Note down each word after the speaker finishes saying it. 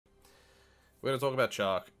we're going to talk about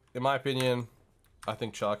Chaac. In my opinion, I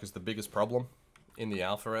think Chaac is the biggest problem in the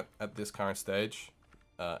alpha at this current stage.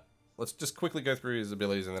 Let's just quickly go through his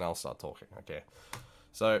abilities and then I'll start talking. Okay,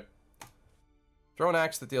 so throw an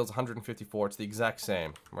axe that deals 154. It's the exact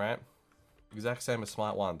same, right? Exact same as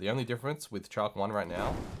SMITE 1. The only difference with Chaac 1 right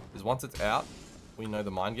now is once it's out, we know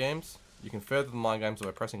the mind games. You can further the mind games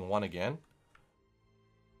by pressing 1 again,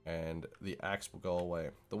 and the axe will go away.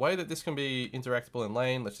 The way that this can be interactable in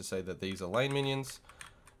lane, let's just say that these are lane minions.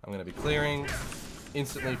 I'm going to be clearing,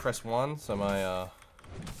 instantly press 1, so my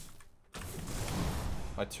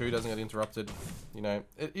 2 doesn't get interrupted. You know,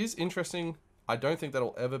 it is interesting. I don't think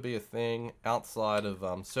that'll ever be a thing outside of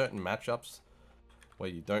certain matchups where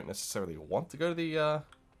you don't necessarily want to go to the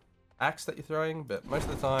axe that you're throwing, but most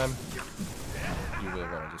of the time you will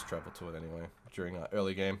want to just travel to it anyway during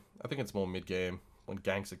early game. I think it's more mid game. When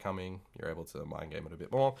ganks are coming, you're able to mind game it a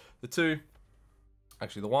bit more. The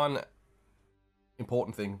one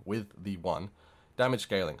important thing with the 1, damage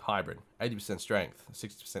scaling, hybrid, 80% strength,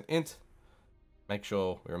 60% int. Make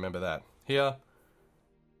sure we remember that. Here,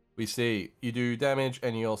 we see you do damage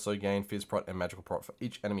and you also gain Fizz Prot and Magical Prot for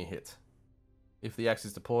each enemy hit. If the axe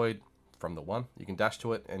is deployed from the 1, you can dash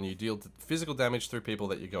to it and you deal physical damage through people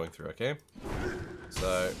that you're going through, okay?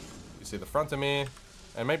 So, you see the front of me,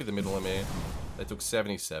 and maybe the middle of me, they took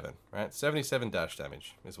 77, right? 77 dash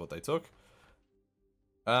damage is what they took.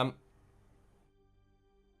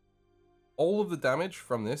 All of the damage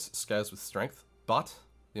from this scales with strength, but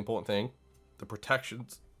the important thing, the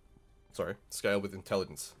protections, scale with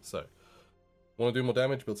intelligence. So, want to do more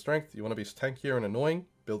damage, build strength. You want to be tankier and annoying,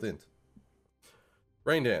 build int.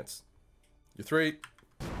 Rain Dance. Your 3,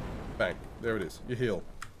 bang, there it is, you heal.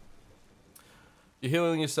 You're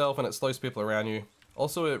healing yourself and it slows people around you.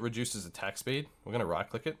 Also, it reduces attack speed. We're going to right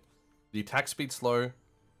click it. The attack speed slow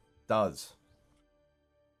does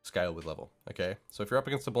scale with level, okay? So if you're up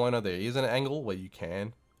against a Bologna, there is an angle where you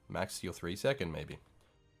can max your 3-second maybe.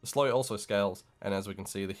 The slow also scales, and as we can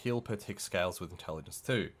see, the heal per tick scales with intelligence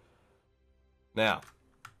too. Now,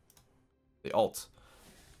 the ult.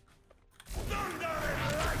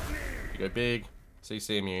 You go big,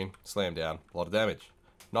 CC immune, slam down, a lot of damage.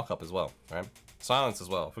 Knock up as well, right? Silence as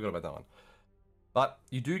well, forgot about that one. But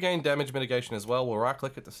you do gain damage mitigation as well. We'll right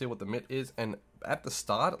click it to see what the mit is, and at the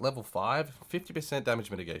start, at level 5, 50% damage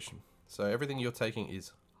mitigation. So everything you're taking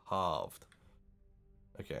is halved.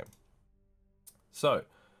 Okay. So,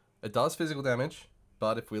 it does physical damage,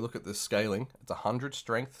 but if we look at the scaling, it's 100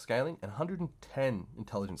 strength scaling and 110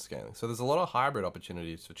 intelligence scaling. So there's a lot of hybrid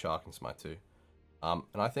opportunities for Chaac and SMITE 2.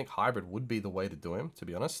 And I think hybrid would be the way to do him, to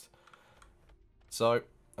be honest. So,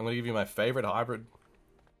 I'm going to give you my favorite hybrid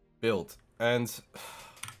build. And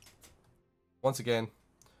once again,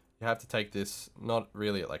 you have to take this not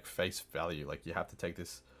really at like face value. Like you have to take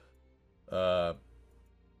this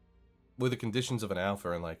with the conditions of an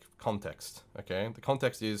alpha and like context. Okay, the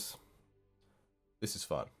context is this is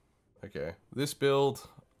fun. Okay, this build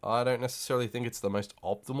I don't necessarily think it's the most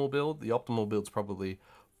optimal build. The optimal build's probably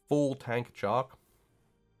full tank Chaac,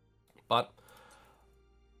 but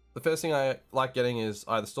the first thing I like getting is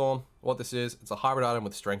Eye of the Storm. What this is, it's a hybrid item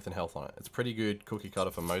with strength and health on it. It's pretty good cookie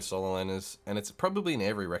cutter for most solo laners, and it's probably in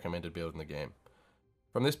every recommended build in the game.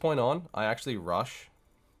 From this point on, I actually rush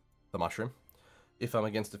the mushroom if I'm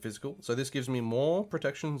against a physical. So this gives me more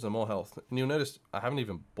protections and more health. And you'll notice I haven't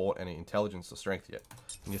even bought any intelligence or strength yet.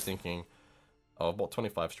 And you're thinking, oh, I bought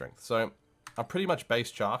 25 strength. So I pretty much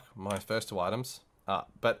base Chaac my first 2 items.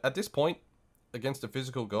 But at this point, against a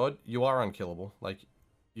physical god, you are unkillable. Like,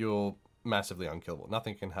 you're massively unkillable.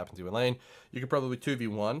 Nothing can happen to you in lane. You could probably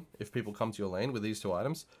 2v1 if people come to your lane with these 2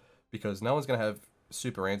 items, because no one's going to have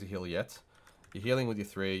super anti-heal yet. You're healing with your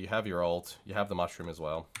 3, you have your ult, you have the mushroom as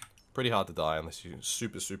well. Pretty hard to die unless you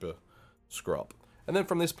super screw up. And then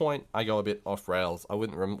from this point, I go a bit off rails. I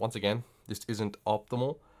wouldn't, once again, this isn't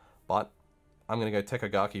optimal, but I'm going to go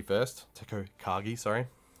Tekogaki first. Tekogaki, sorry.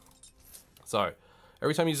 So,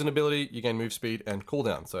 every time you use an ability, you gain move speed and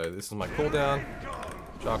cooldown. So this is my cooldown.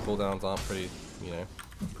 Chaac cooldowns aren't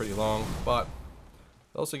pretty long, but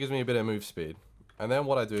it also gives me a bit of move speed. And then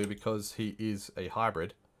what I do, because he is a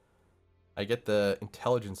hybrid, I get the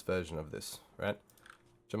intelligence version of this, right?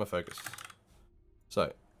 Gemma Focus.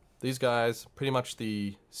 So, these guys, pretty much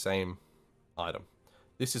the same item.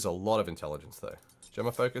 This is a lot of intelligence though.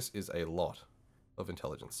 Gemma Focus is a lot of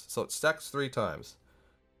intelligence. So it stacks 3 times.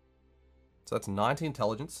 So that's 90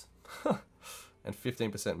 intelligence. And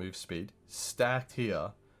 15% move speed, stacked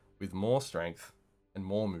here with more strength and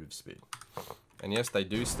more move speed. And yes, they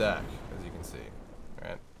do stack, as you can see.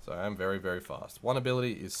 Alright, so I am very, very fast. One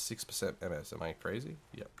ability is 6% MS. Am I crazy?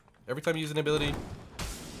 Yep. Every time you use an ability,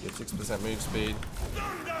 Get 6% move speed,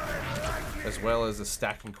 as well as a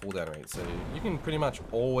stacking cooldown rate. So you can pretty much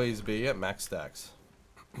always be at max stacks.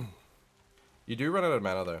 You do run out of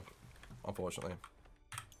mana though, unfortunately.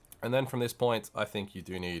 And then from this point, I think you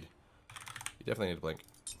definitely need to blink.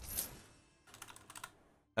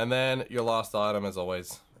 And then your last item, as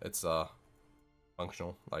always, it's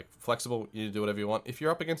functional, like flexible. You do whatever you want. If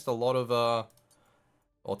you're up against a lot of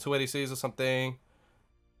or 2 ADCs or something,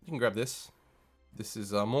 you can grab this. This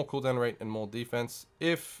is more cooldown rate and more defense.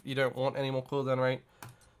 If you don't want any more cooldown rate,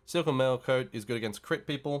 Silk and Mail Coat is good against crit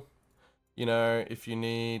people. You know, if you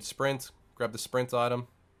need sprint, grab the sprint item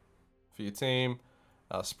for your team.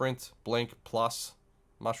 Sprint, blink, plus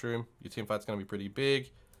mushroom. Your team fight's going to be pretty big.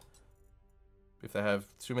 If they have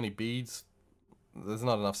too many beads, there's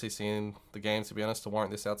not enough CC in the game, to be honest, to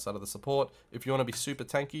warrant this outside of the support. If you want to be super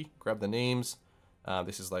tanky, grab the Neems.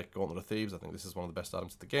 This is like Gauntlet of Thieves. I think this is one of the best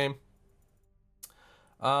items of the game.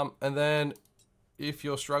 And then, if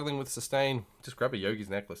you're struggling with sustain, just grab a Yogi's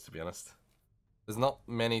Necklace, to be honest. There's not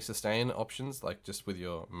many sustain options, like just with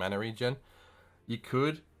your mana regen. You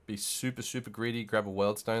could be super, super greedy, grab a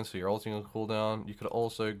World Stone, so you're ulting on cooldown. You could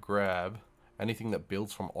also grab anything that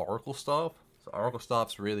builds from Oracle Staff. So Oracle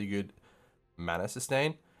Staff's really good mana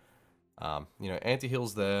sustain. You know,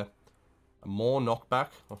 anti-heal's there. More knockback.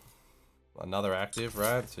 Another active,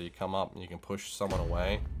 right? So you come up and you can push someone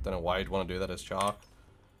away. Don't know why you'd want to do that as Chaac.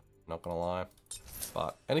 Not gonna lie.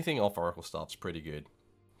 But anything off Oracle Staff's pretty good.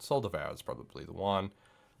 Soul Devourer is probably the one.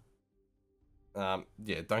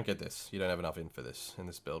 Yeah, don't get this. You don't have enough in for this in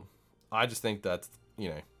this build. I just think that, you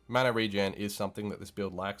know, mana regen is something that this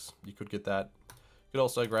build lacks. You could get that. You could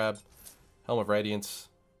also grab Helm of Radiance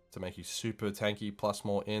to make you super tanky, plus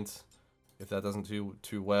more int. If that doesn't do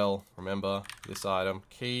too well, remember this item.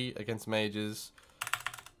 Key against mages.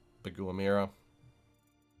 Bagua Mirror.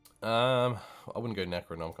 I wouldn't go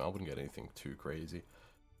Necronomicon. I wouldn't get anything too crazy.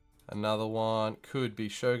 Another one could be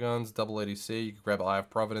Shogun's, double ADC. You could grab Eye of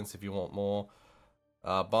Providence if you want more.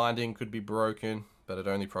 Binding could be broken, but it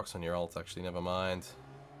only procs on your ult, actually, never mind.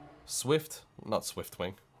 Swift, not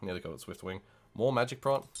Swiftwing, nearly got it Swiftwing. More Magic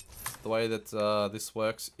Prot. The way that this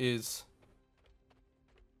works is,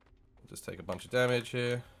 just take a bunch of damage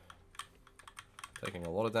here. Taking a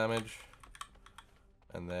lot of damage.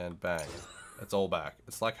 And then bang. It's all back.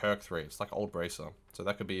 It's like Herc 3. It's like Old Bracer. So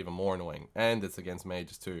that could be even more annoying. And it's against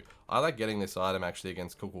mages too. I like getting this item actually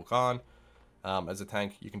against Kukul Khan. As a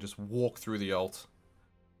tank, you can just walk through the ult.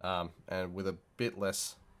 And with a bit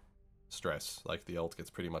less stress. Like the ult gets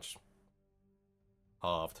pretty much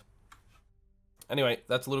halved. Anyway,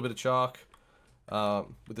 that's a little bit of Chaac.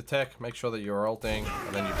 With the tech, make sure that you're ulting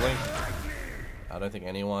and then you blink. I don't think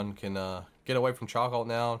anyone can get away from Chaac ult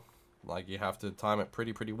now. Like, you have to time it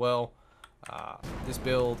pretty well. This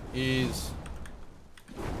build is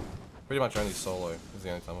pretty much only solo. Is the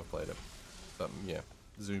only time I've played it. But yeah,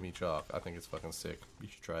 Zoomy Chaac. I think it's fucking sick. You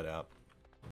should try it out.